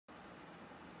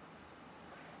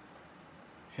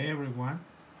Hey everyone,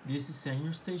 this is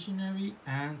Senior Stationery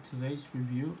and today's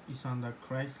review is on the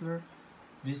Kreisler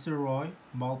Viceroy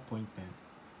Ballpoint pen.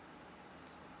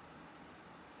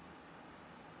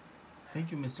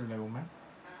 Thank you, Mr. Legoman.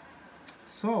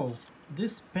 So,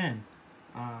 this pen,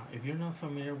 if you're not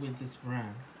familiar with this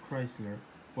brand, Chrysler,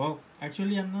 well,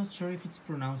 actually, I'm not sure if it's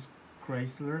pronounced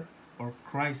Chrysler or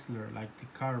Chrysler, like the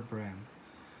car brand.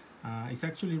 It's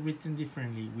actually written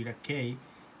differently with a K,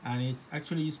 and it's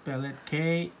actually you spell it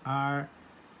Kreisler,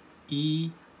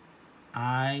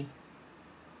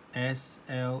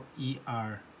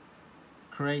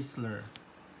 Chrysler,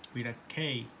 with a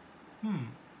K.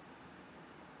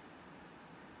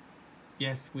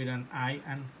 Yes, with an I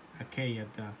and a K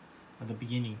at the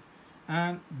beginning,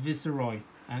 and Viceroy,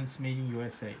 and it's made in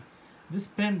USA. This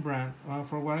pen brand,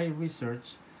 for what I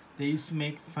researched, they used to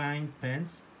make fine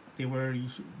pens. They were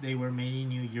made in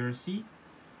New Jersey.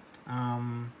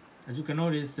 As you can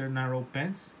notice, they're narrow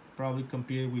pens, probably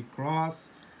competed with Cross,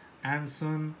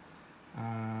 Anson,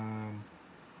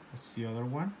 what's the other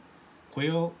one?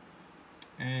 Quill,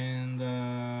 and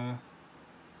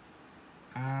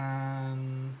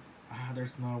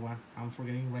there's another one. I'm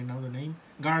forgetting right now the name.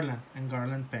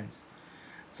 Garland pens.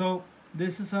 So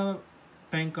this is a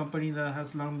pen company that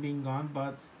has long been gone,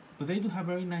 but they do have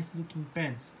very nice looking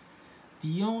pens.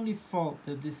 The only fault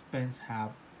that these pens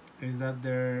have is that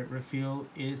their refill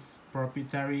is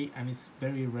proprietary and it's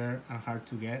very rare and hard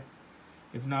to get,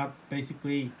 if not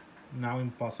basically now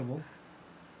impossible.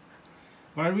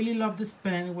 But I really love this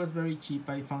pen. It was very cheap.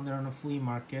 I found it on a flea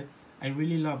market. I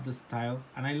really love the style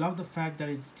and I love the fact that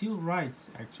it still writes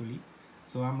actually.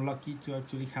 So I'm lucky to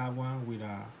actually have one with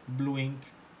a blue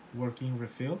ink working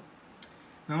refill.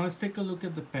 Now let's take a look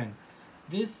at the pen.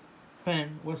 This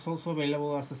pen was also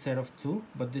available as a set of two,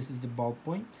 but this is the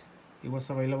ballpoint. It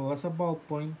was available as a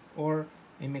ballpoint or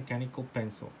a mechanical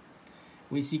pencil.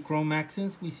 We see chrome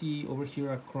accents. We see over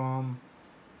here a chrome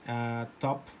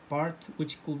top part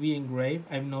which could be engraved.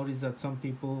 I've noticed that some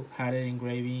people had it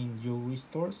engraved in jewelry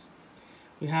stores.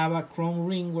 We have a chrome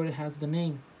ring where it has the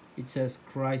name. It says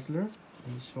Chrysler. Let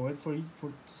me show it for you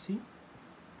to see.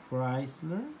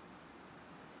 Chrysler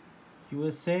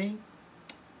USA,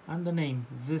 and the name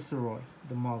Viceroy,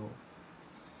 the model.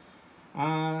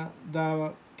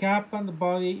 The cap and the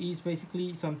body is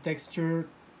basically some textured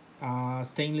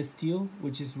stainless steel,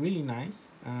 which is really nice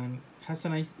and has a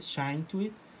nice shine to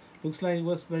it. Looks like it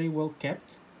was very well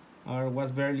kept or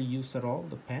was barely used at all,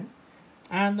 the pen.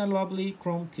 And a lovely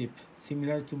chrome tip,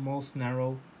 similar to most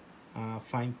narrow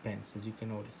fine pens, as you can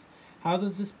notice. How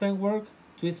does this pen work?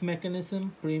 Twist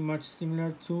mechanism, pretty much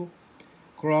similar to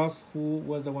Cross, who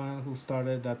was the one who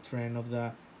started that trend of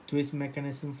the twist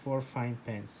mechanism for fine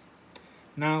pens.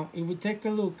 Now, if we take a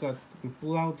look at, we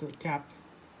pull out the cap,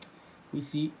 we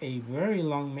see a very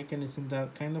long mechanism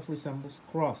that kind of resembles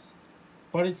Cross,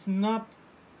 but it's not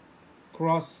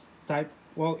Cross type.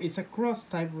 Well, it's a Cross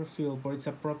type refill, but it's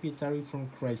a proprietary from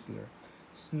Chrysler.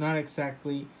 It's not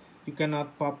exactly, you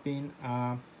cannot pop in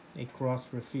a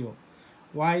Cross refill.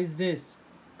 Why is this?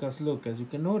 Because look, as you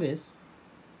can notice,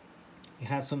 it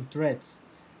has some threads,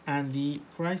 and the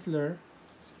Chrysler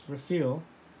refill,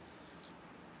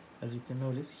 as you can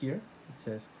notice here, it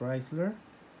says Chrysler,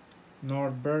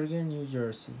 North Bergen, New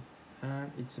Jersey,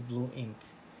 and it's a blue ink.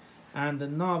 And the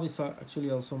knob is actually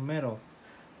also metal.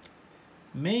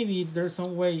 Maybe if there's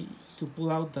some way to pull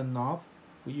out the knob,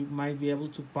 you might be able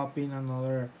to pop in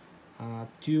another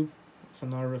tube of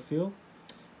another refill.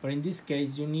 But in this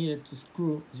case, you need it to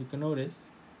screw, as you can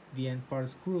notice, the end part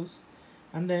screws,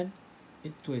 and then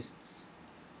it twists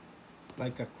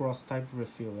like a cross type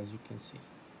refill, as you can see.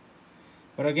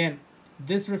 But again,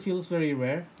 this refill is very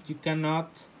rare. You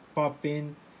cannot pop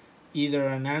in either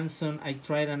an Anson. I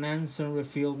tried an Anson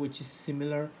refill which is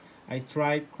similar. I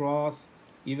tried Cross,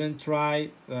 even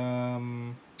tried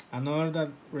another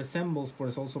that resembles but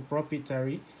is also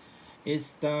proprietary,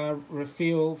 is the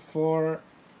refill for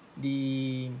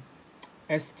the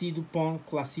ST Dupont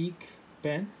Classique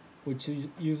pen, which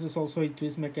uses also a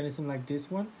twist mechanism like this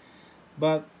one,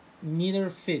 but neither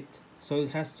fit, so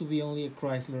it has to be only a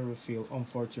Chrysler refill,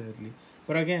 unfortunately.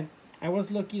 But again, I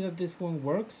was lucky that this one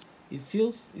works. It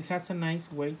has a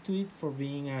nice weight to it for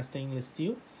being a stainless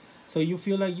steel, so you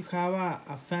feel like you have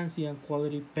a fancy and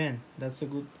quality pen. That's a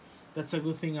good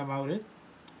thing about it.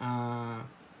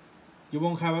 You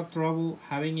won't have a trouble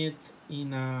having it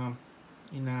in a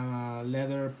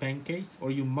leather pen case,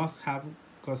 or you must have,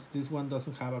 because this one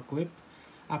doesn't have a clip.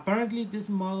 Apparently this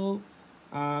model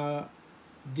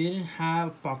didn't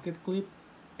have pocket clip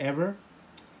ever,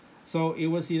 so it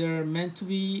was either meant to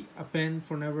be a pen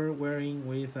for never wearing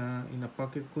with in a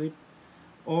pocket clip,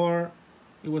 or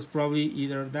it was probably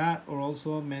either that or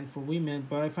also meant for women,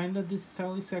 but I find that this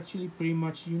style is actually pretty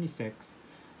much unisex.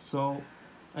 So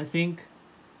I think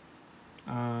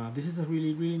this is a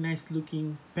really nice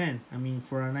looking pen. I mean,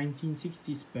 for a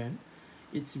 1960s pen,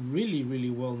 it's really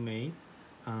well made.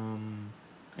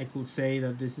 I could say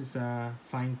that this is a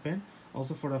fine pen,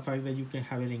 also for the fact that you can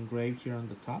have it engraved here on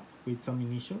the top with some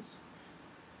initials.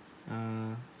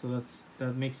 So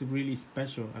that makes it really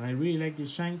special, and I really like the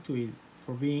shine to it.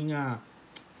 For being a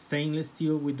stainless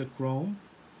steel with the chrome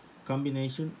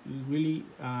combination, it really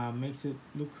makes it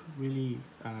look really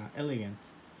elegant,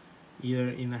 either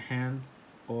in a hand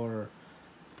or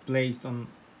placed on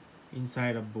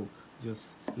inside a book,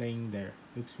 just laying there.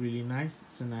 Looks really nice.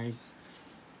 It's a nice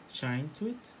shine to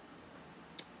it.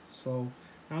 So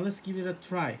now let's give it a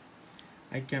try.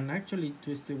 I can actually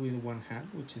twist it with one hand,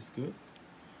 which is good.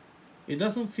 It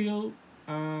doesn't feel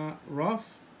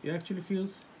rough. It actually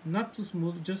feels not too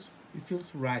smooth, just it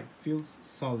feels right, feels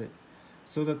solid.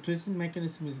 So the twisting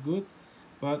mechanism is good,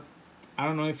 but I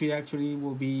don't know if it actually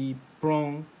will be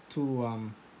prone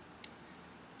to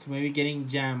maybe getting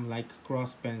jammed like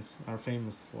cross pens are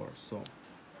famous for. So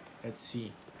let's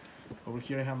see. Over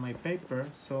here I have my paper,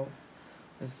 so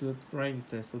let's do a writing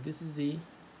test. So this is the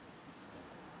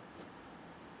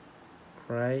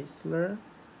Chrysler.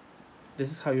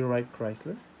 This is how you write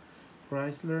Chrysler.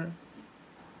 Kreisler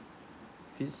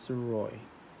Viceroy.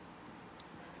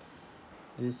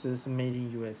 This is made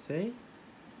in USA.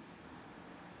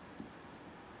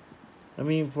 I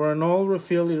mean, for an old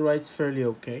refill, it writes fairly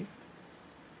okay.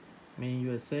 Made in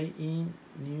USA in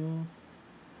New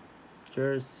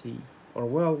Jersey. Or,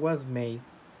 well, was made.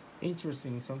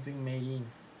 Interesting, something made in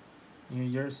New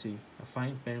Jersey. A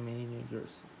fine pen made in New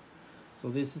Jersey. So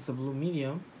this is a blue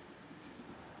medium.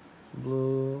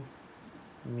 Blue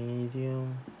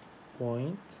medium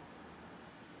point.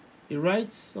 It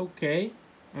writes okay.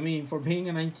 I mean, for being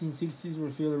a 1960s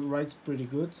refill, it writes pretty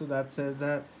good. So that says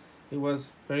that it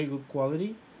was very good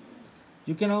quality.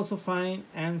 You can also find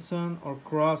Anson or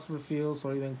Cross refills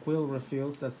or even Quill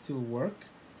refills that still work.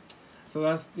 So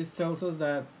this tells us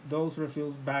that those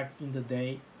refills back in the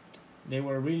day, they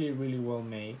were really well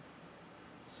made.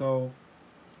 So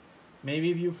maybe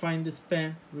if you find this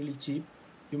pen really cheap,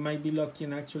 you might be lucky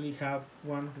and actually have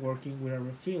one working with a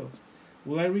refill.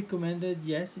 Will I recommend it?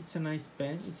 Yes, it's a nice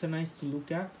pen. It's a nice to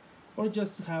look at, or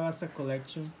just to have as a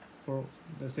collection for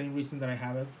the same reason that I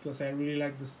have it, because I really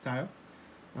like the style.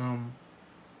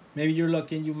 Maybe you're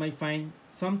lucky and you might find,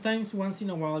 sometimes once in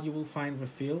a while you will find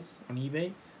refills on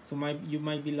eBay, so you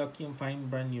might be lucky and find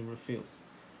brand new refills.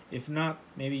 If not,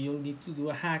 maybe you'll need to do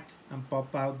a hack and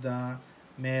pop out the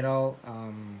metal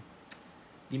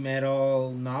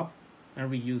knob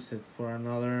and reuse it for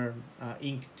another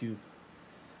ink tube.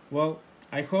 Well,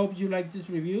 I hope you like this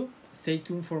review. Stay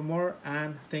tuned for more,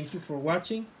 and thank you for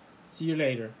watching. See you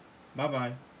later. Bye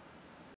bye.